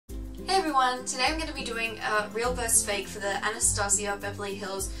Hey everyone, today I'm going to be doing a real versus fake for the Anastasia Beverly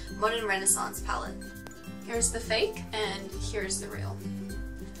Hills Modern Renaissance palette. Here's the fake and here's the real.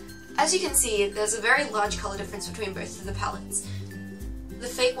 As you can see, there's a very large colour difference between both of the palettes. The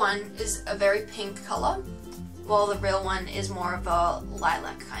fake one is a very pink colour, while the real one is more of a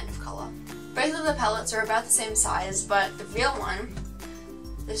lilac kind of colour. Both of the palettes are about the same size, but the real one,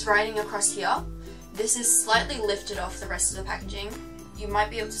 this writing across here, this is slightly lifted off the rest of the packaging. You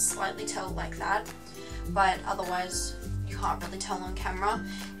might be able to slightly tell like that, but otherwise you can't really tell on camera.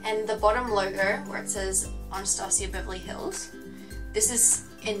 And the bottom logo, where it says Anastasia Beverly Hills, this is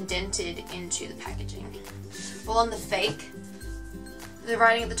indented into the packaging. While on the fake, the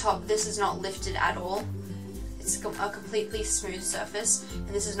writing at the top, this is not lifted at all. It's a completely smooth surface, and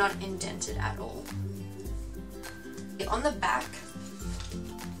this is not indented at all. On the back,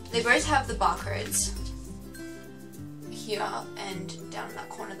 they both have the barcodes here and down in that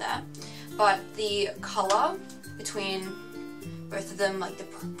corner there, but the colour between both of them, like the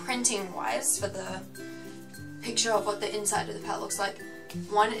printing wise for the picture of what the inside of the palette looks like,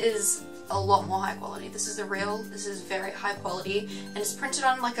 one is a lot more high quality. This is the real, this is very high quality, and it's printed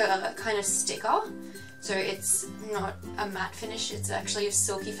on like a kind of sticker, so it's not a matte finish, it's actually a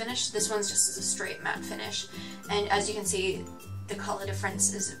silky finish. This one's just a straight matte finish, and as you can see, the colour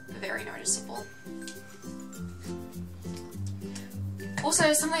difference is very noticeable.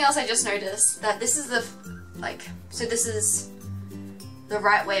 Also, something else I just noticed, that this is the, so this is the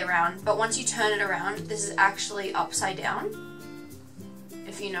right way around, but once you turn it around, this is actually upside down,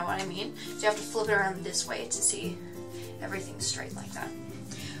 if you know what I mean. So you have to flip it around this way to see everything straight like that.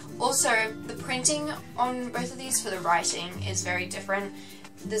 Also, the printing on both of these for the writing is very different.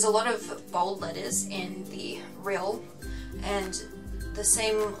 There's a lot of bold letters in the real, and the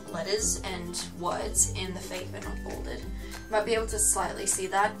same letters and words in the fake but not bolded. You might be able to slightly see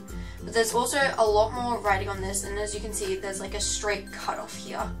that, but there's also a lot more writing on this, and as you can see, there's like a straight cut off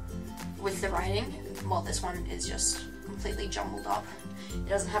here with the writing, while this one is just completely jumbled up. It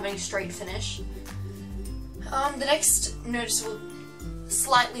doesn't have any straight finish. The next noticeable,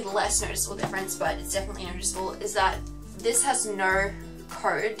 slightly less noticeable difference, but it's definitely noticeable, is that this has no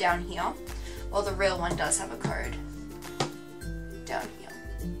code down here, while the real one does have a code down here.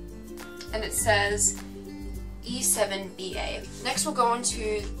 And it says E7BA. Next we'll go on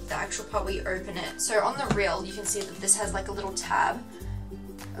to the actual part where you open it. So on the reel you can see that this has like a little tab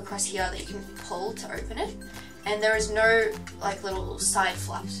across here that you can pull to open it. And there is no like little side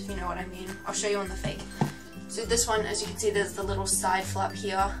flaps, if you know what I mean. I'll show you on the fake. So this one, as you can see, there's the little side flap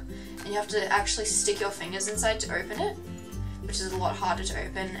here, and you have to actually stick your fingers inside to open it, which is a lot harder to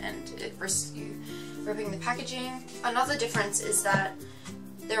open, and it risks you ripping the packaging. Another difference is that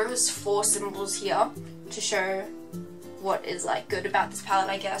there is 4 symbols here to show what is like good about this palette,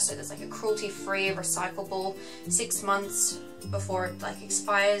 I guess. So there's like a cruelty-free, recyclable, 6 months before it like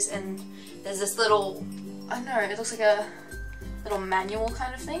expires, and there's this little, I don't know, it looks like a little manual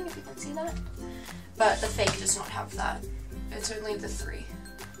kind of thing, if you can see that. But the fake does not have that. It's only the 3.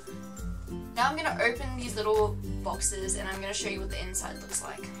 Now I'm going to open these little boxes and I'm going to show you what the inside looks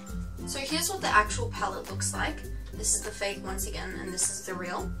like. So here's what the actual palette looks like. This is the fake once again, and this is the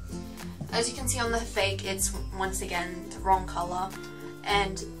real. As you can see on the fake, it's once again the wrong colour,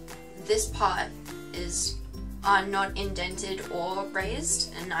 and this part is not indented or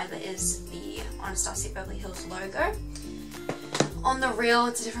raised, and neither is the Anastasia Beverly Hills logo. On the real,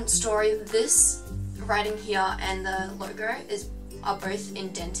 it's a different story. This writing here and the logo are both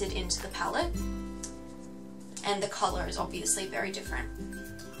indented into the palette, and the colour is obviously very different.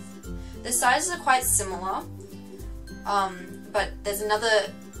 The sizes are quite similar, but there's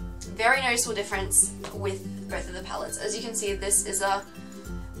another very noticeable difference with both of the palettes. As you can see, this is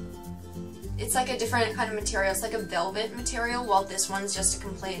it's like a different kind of material. It's like a velvet material, while this one's just a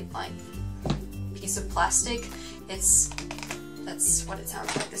complete like piece of plastic. That's what it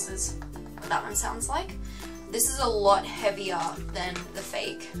sounds like. This is what that one sounds like. This is a lot heavier than the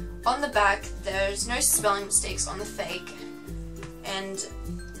fake. On the back, there's no spelling mistakes on the fake, and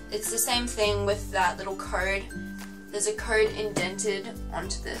it's the same thing with that little code. There's a code indented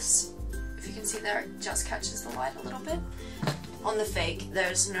onto this. If you can see there, it just catches the light a little bit. On the fake,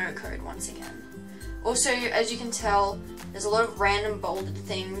 there's no code once again. Also, as you can tell, there's a lot of random bolded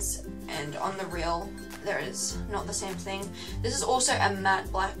things, and on the real, there is not the same thing. This is also a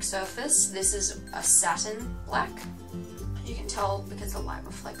matte black surface. This is a satin black. You can tell because the light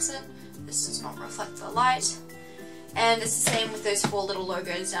reflects it. This does not reflect the light. And it's the same with those 4 little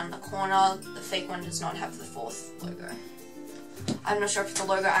logos down in the corner. The fake one does not have the 4th logo. I'm not sure if it's a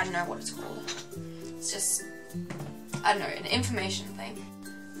logo, I don't know what it's called. It's just, I don't know, an information thing.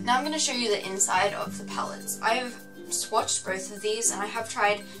 Now I'm going to show you the inside of the palettes. I have swatched both of these and I have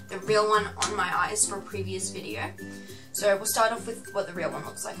tried the real one on my eyes for a previous video. So we'll start off with what the real one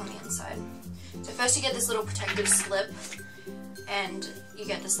looks like on the inside. So first you get this little protective slip and you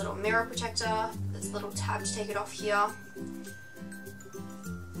get this little mirror protector, this little tab to take it off here.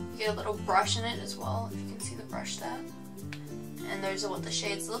 You get a little brush in it as well, if you can see the brush there. And those are what the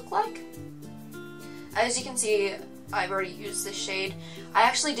shades look like. As you can see, I've already used this shade. I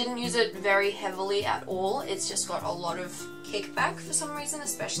actually didn't use it very heavily at all. It's just got a lot of kickback for some reason,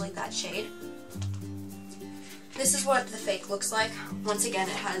 especially that shade. This is what the fake looks like. Once again,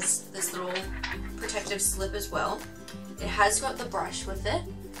 it has this little protective slip as well. It has got the brush with it,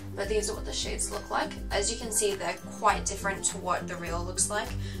 but these are what the shades look like. As you can see, they're quite different to what the real looks like.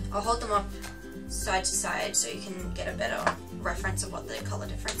 I'll hold them up side to side so you can get a better reference of what the color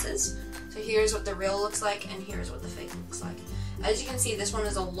difference is. So here's what the real looks like and here's what the fake looks like. As you can see, this one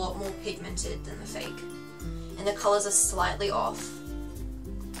is a lot more pigmented than the fake and the colors are slightly off.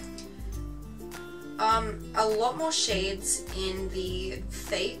 A lot more shades in the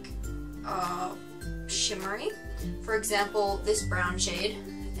fake are shimmery. For example, this brown shade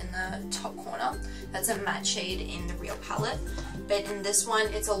in the top corner, that's a matte shade in the real palette, but in this one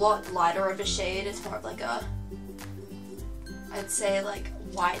it's a lot lighter of a shade. It's more of like a, I'd say like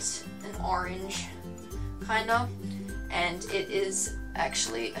white and orange kinda, and it is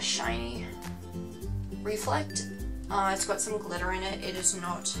actually a shiny reflect. It's got some glitter in it. It is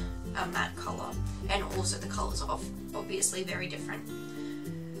not a matte color, and also the colors are obviously very different.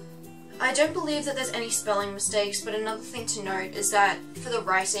 I don't believe that there's any spelling mistakes, but another thing to note is that for the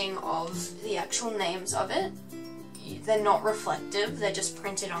writing of the actual names of it, they're not reflective, they're just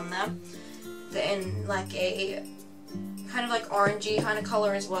printed on them. They're in like a kind of like orangey kind of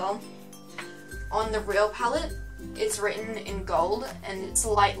color as well. On the real palette, it's written in gold and it's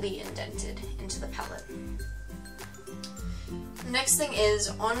lightly indented into the palette. The next thing is,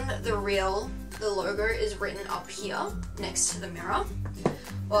 on the real, the logo is written up here next to the mirror,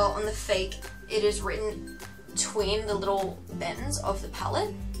 while on the fake it is written between the little bends of the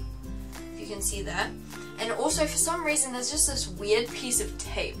palette, if you can see that. And also for some reason there's just this weird piece of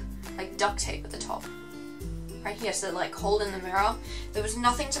tape, like duct tape at the top right here, so like hold in the mirror. There was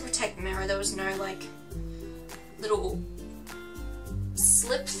nothing to protect the mirror. There was no like little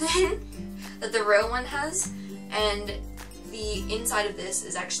slip thing that the real one has, and the inside of this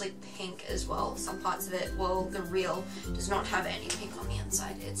is actually pink as well, some parts of it, while the real does not have any pink on the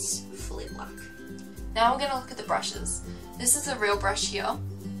inside, it's fully black. Now we're going to look at the brushes. This is a real brush here.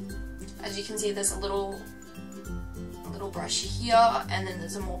 As you can see, there's a little brush here, and then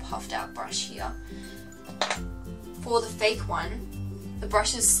there's a more puffed out brush here. For the fake one, the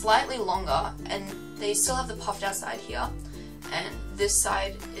brush is slightly longer, and they still have the puffed out side here, and this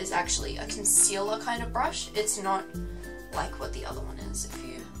side is actually a concealer kind of brush. It's not like what the other one is if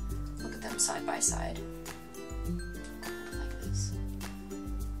you look at them side by side. Like this.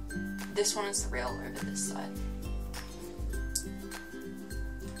 This one is the real over this side.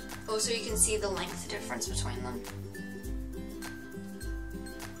 Also, you can see the length difference between them.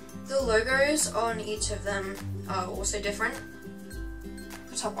 The logos on each of them are also different.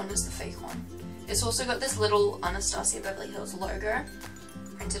 The top one is the fake one. It's also got this little Anastasia Beverly Hills logo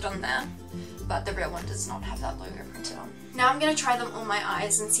printed on there, but the real one does not have that logo printed on. Now I'm going to try them on my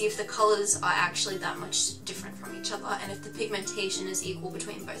eyes and see if the colours are actually that much different from each other and if the pigmentation is equal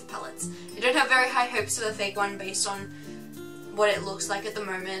between both palettes. I don't have very high hopes for the fake one based on what it looks like at the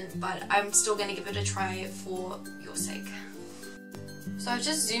moment, but I'm still going to give it a try for your sake. So I've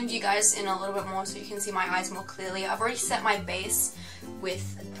just zoomed you guys in a little bit more so you can see my eyes more clearly. I've already set my base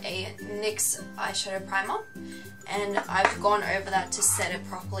with a NYX eyeshadow primer, and I've gone over that to set it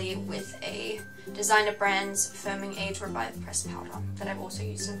properly with a Designer Brands Firming Age Revive Pressed Powder that I've also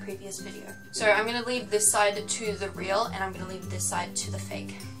used in a previous video. So I'm going to leave this side to the real and I'm going to leave this side to the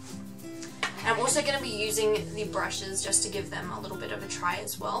fake. And I'm also going to be using the brushes just to give them a little bit of a try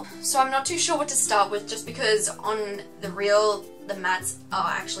as well. So I'm not too sure what to start with, just because on the real the mattes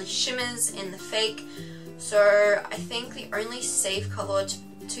are actually shimmers in the fake. So I think the only safe colour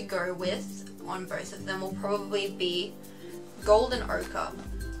to go with on both of them will probably be Golden Ochre.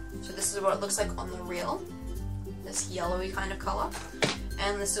 So this is what it looks like on the real, this yellowy kind of colour,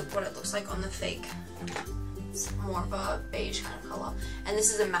 and this is what it looks like on the fake. It's more of a beige kind of colour, and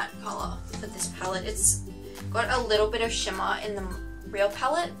this is a matte colour for this palette. It's got a little bit of shimmer in the real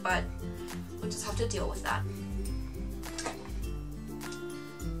palette, but we'll just have to deal with that.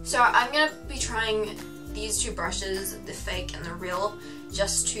 So I'm going to be trying these two brushes, the fake and the real,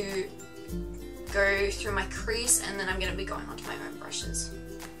 just to go through my crease, and then I'm going to be going onto my own brushes.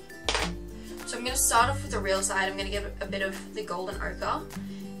 I'm going to start off with the real side. I'm going to give a bit of the golden ochre,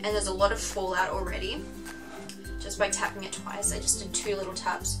 and there's a lot of fallout already just by tapping it twice. I just did 2 little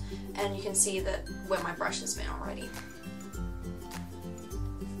taps, and you can see that where my brush has been already.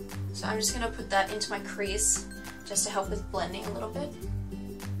 So I'm just going to put that into my crease just to help with blending a little bit.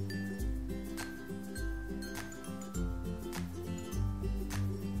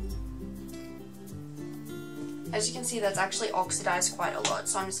 As you can see, that's actually oxidized quite a lot,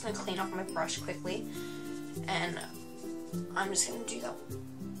 so I'm just going to clean off my brush quickly, and I'm just going to do that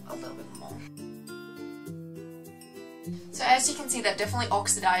a little bit more. So as you can see, that definitely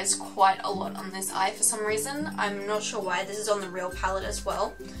oxidized quite a lot on this eye for some reason. I'm not sure why. This is on the real palette as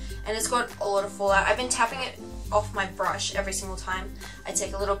well, and it's got a lot of fallout. I've been tapping it off my brush every single time I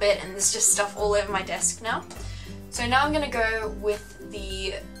take a little bit, and there's just stuff all over my desk now. So now I'm going to go with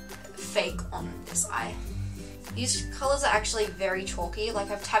the fake on this eye. These colours are actually very chalky.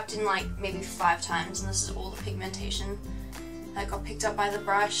 Like, I've tapped in like maybe 5 times, and this is all the pigmentation that got picked up by the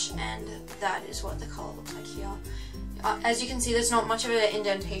brush, and that is what the colour looks like here. As you can see, there's not much of an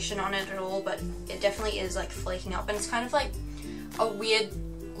indentation on it at all, but it definitely is like flaking up, and it's kind of like a weird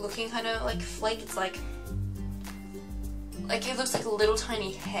looking kind of like flake. It's like it looks like little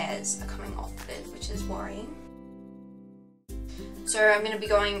tiny hairs are coming off of it, which is worrying. So I'm going to be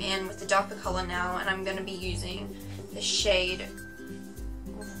going in with the darker colour now, and I'm going to be using the shade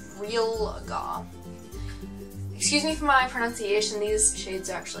Real Gar. Excuse me for my pronunciation, these shades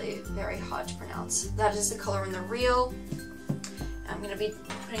are actually very hard to pronounce. That is the colour in the Real. I'm going to be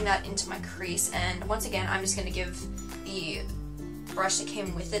putting that into my crease, and once again I'm just going to give the brush that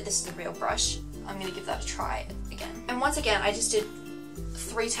came with it, this is the Real brush, I'm going to give that a try again. And once again I just did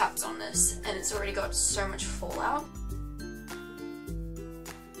 3 taps on this, and it's already got so much fallout.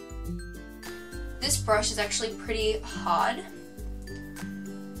 This brush is actually pretty hard,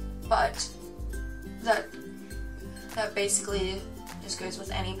 but that basically just goes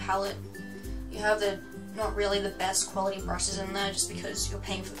with any palette. You have not really the best quality brushes in there just because you're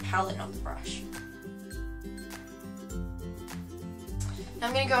paying for the palette, not the brush. Now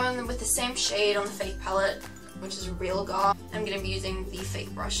I'm going to go in with the same shade on the fake palette, which is Real Gar. I'm going to be using the fake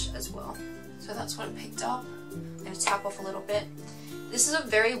brush as well. So that's what I picked up. I'm going to tap off a little bit. This is a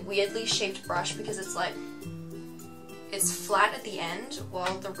very weirdly shaped brush because it's flat at the end,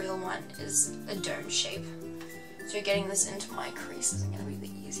 while the real one is a dome shape. So getting this into my crease isn't going to be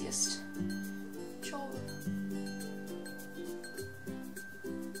the easiest job.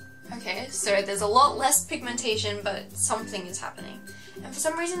 Okay, so there's a lot less pigmentation, but something is happening. And for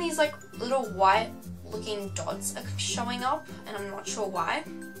some reason these like little white looking dots are showing up, and I'm not sure why.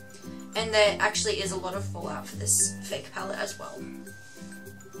 And there actually is a lot of fallout for this fake palette as well.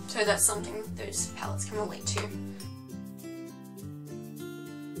 So that's something those palettes can relate to.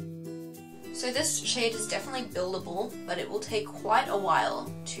 So this shade is definitely buildable, but it will take quite a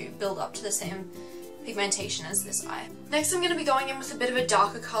while to build up to the same pigmentation as this eye. Next I'm going to be going in with a bit of a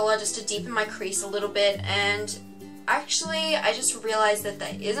darker colour just to deepen my crease a little bit, and actually I just realised that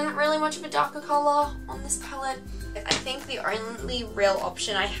there isn't really much of a darker colour on this palette. I think the only real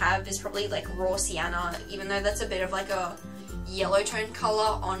option I have is probably like Raw Sienna, even though that's a bit of like a yellow tone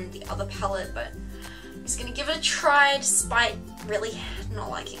colour on the other palette, but I'm just going to give it a try despite really not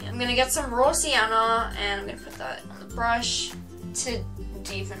liking it. I'm going to get some Raw Sienna and I'm going to put that on the brush to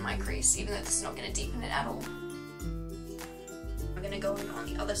deepen my crease, even though this is not going to deepen it at all. I'm going to go in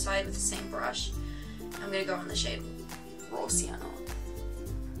on the other side with the same brush. I'm going to go on the shade Raw Sienna.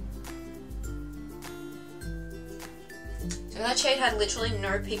 So that shade had literally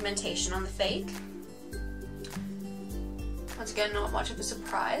no pigmentation on the fake. Once again, not much of a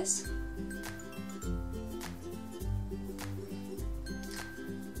surprise.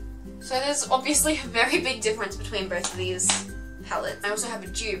 So there's obviously a very big difference between both of these palettes. I also have a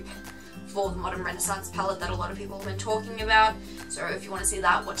dupe for the Modern Renaissance palette that a lot of people have been talking about, so if you want to see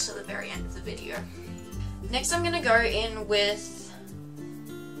that, watch to the very end of the video. Next I'm going to go in with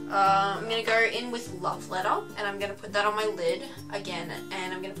Love Letter, and I'm going to put that on my lid again,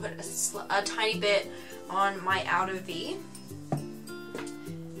 and I'm going to put a tiny bit on my outer V.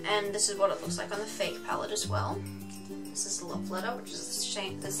 And this is what it looks like on the fake palette as well. This is Love Letter, which is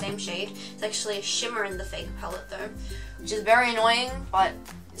the same shade. It's actually a shimmer in the fake palette though, which is very annoying, but I'm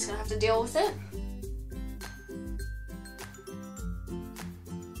just going to have to deal with it.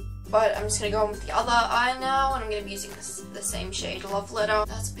 But I'm just going to go on with the other eye now, and I'm going to be using the same shade, Love Letter.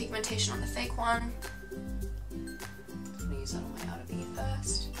 That's pigmentation on the fake one. I'm going to use that on my outer V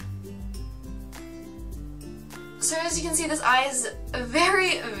first. So as you can see, this eye is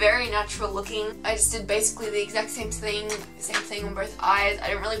very, very natural looking. I just did basically the exact same thing on both eyes. I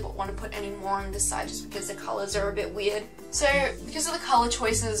didn't really want to put any more on this side just because the colors are a bit weird. So because of the color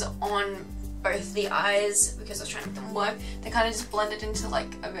choices on both the eyes, because I was trying to make them work, they kind of just blended into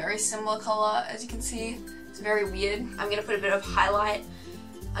like a very similar color, as you can see. It's very weird. I'm going to put a bit of highlight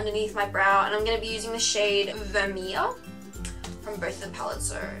underneath my brow, and I'm going to be using the shade Vermeer from both the palettes.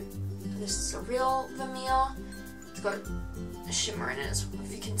 So this is a real Vermeer. It's got a shimmer in it as well,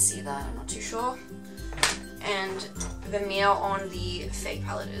 if you can see that, I'm not too sure. And Vermeer on the fake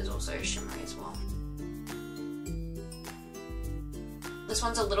palette is also shimmery as well. This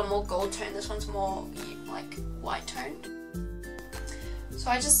one's a little more gold toned, this one's more like white toned. So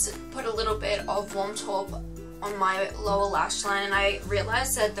I just put a little bit of Warm Taupe on my lower lash line, and I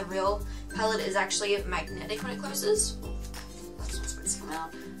realized that the real palette is actually magnetic when it closes. That's not supposed to come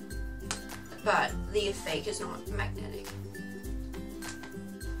out. But the fake is not magnetic.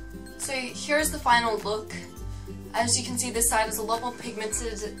 So here's the final look. As you can see, this side is a lot more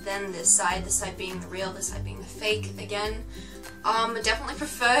pigmented than this side being the real, this side being the fake again. I definitely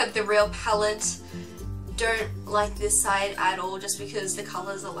prefer the real palette. Don't like this side at all just because the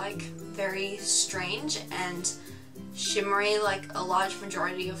colors are like very strange and shimmery. Like a large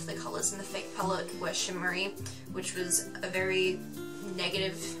majority of the colors in the fake palette were shimmery, which was a very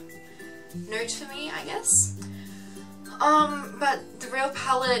negative note for me, I guess. But the real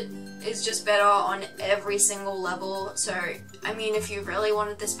palette is just better on every single level. So, I mean, if you really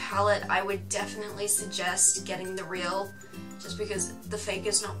wanted this palette, I would definitely suggest getting the real, just because the fake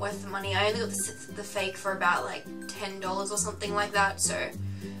is not worth the money. I only got the fake for about like $10 or something like that, so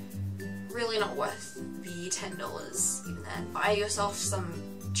really not worth the $10 even then. Buy yourself some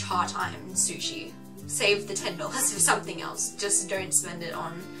cha time sushi. Save the $10 for something else. Just don't spend it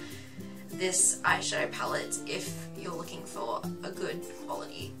on this eyeshadow palette if you're looking for a good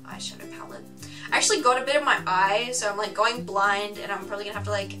quality eyeshadow palette. I actually got a bit of my eye, so I'm like going blind, and I'm probably gonna have to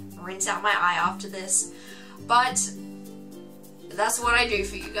like rinse out my eye after this, but that's what I do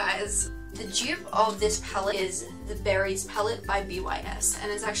for you guys. The dupe of this palette is the Berries palette by BYS,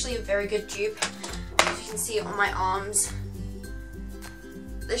 and it's actually a very good dupe. If you can see on my arms,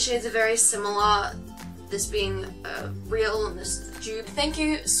 the shades are very similar, this being real and this is the dupe. Thank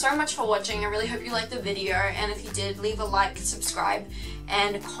you so much for watching. I really hope you liked the video, and if you did, leave a like, subscribe,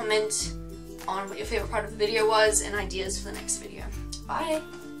 and comment on what your favorite part of the video was and ideas for the next video. Bye!